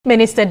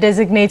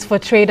Minister-designate for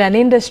Trade and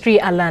Industry,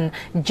 Alan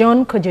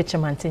John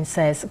Kyeremanten,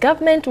 says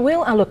government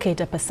will allocate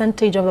a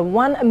percentage of the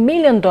 $1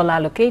 million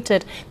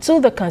allocated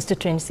to the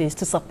constituencies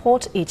to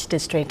support each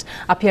district.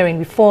 Appearing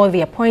before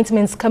the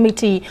Appointments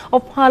Committee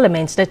of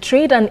Parliament, the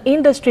Trade and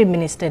Industry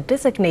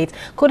Minister-designate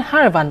could,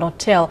 however, not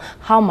tell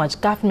how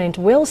much government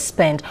will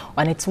spend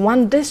on its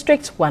one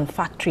district, one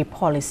factory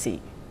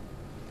policy.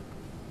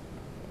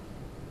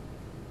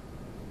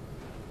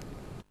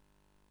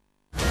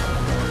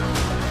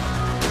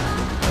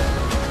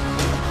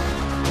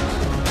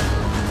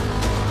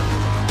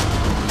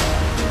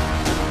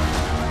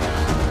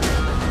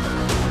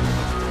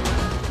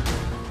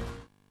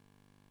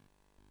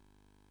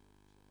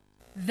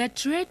 The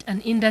Trade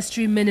and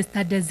Industry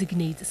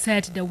Minister-designate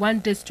said the one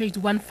district,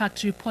 one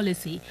factory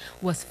policy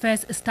was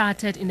first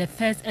started in the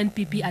first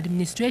NPP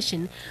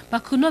administration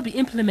but could not be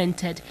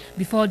implemented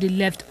before they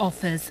left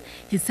office.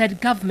 He said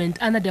government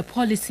under the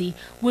policy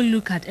will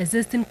look at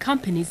existing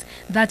companies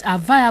that are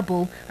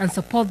viable and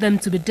support them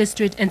to be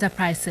district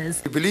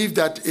enterprises. We believe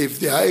that if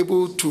they are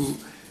able to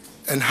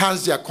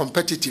enhance their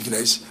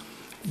competitiveness,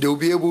 they will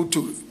be able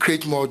to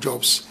create more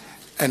jobs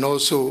and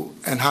also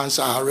enhance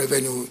our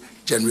revenue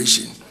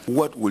generation.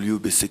 What will you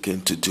be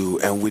seeking to do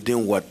and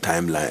within what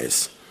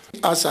timelines?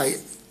 As I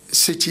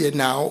sit here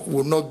now,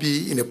 will not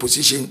be in a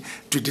position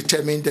to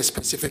determine the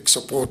specific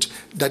support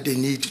that they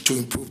need to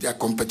improve their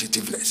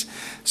competitiveness.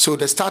 So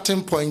the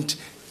starting point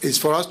is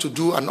for us to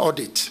do an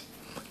audit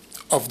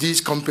of these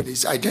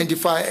companies,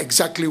 identify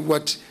exactly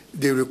what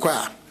they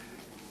require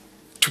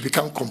to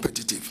become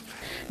competitive.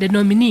 The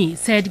nominee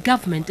said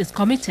government is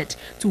committed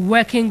to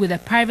working with the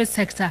private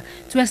sector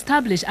to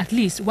establish at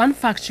least one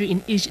factory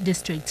in each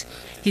district.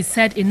 He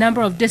said a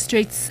number of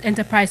districts'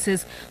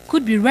 enterprises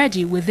could be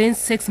ready within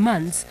 6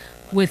 months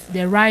with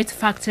the right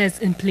factors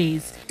in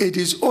place. It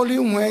is only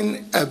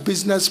when a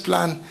business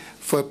plan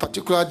for a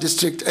particular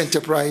district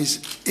enterprise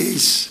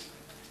is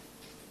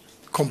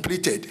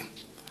completed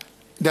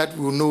that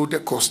we'll know the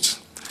cost.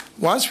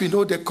 Once we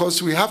know the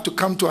cost, we have to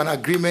come to an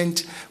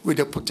agreement with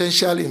the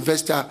potential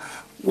investor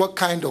what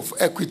kind of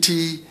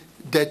equity,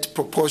 debt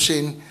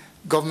proportion,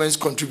 government's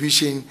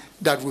contribution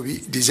that will be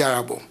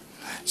desirable.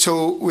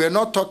 So we are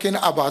not talking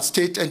about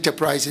state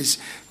enterprises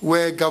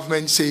where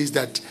government says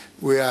that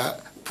we are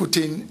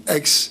putting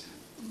X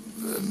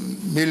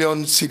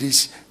million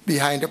cedis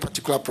behind a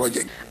particular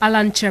project.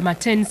 Alan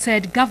Kyeremanten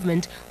said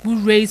government will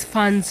raise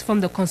funds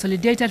from the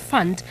Consolidated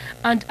Fund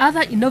and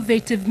other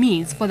innovative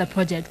means for the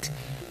project.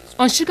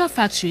 On sugar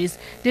factories,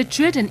 the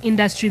Trade and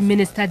Industry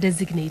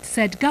Minister-designate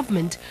said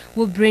government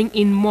will bring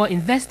in more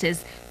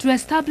investors to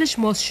establish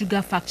more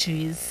sugar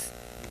factories.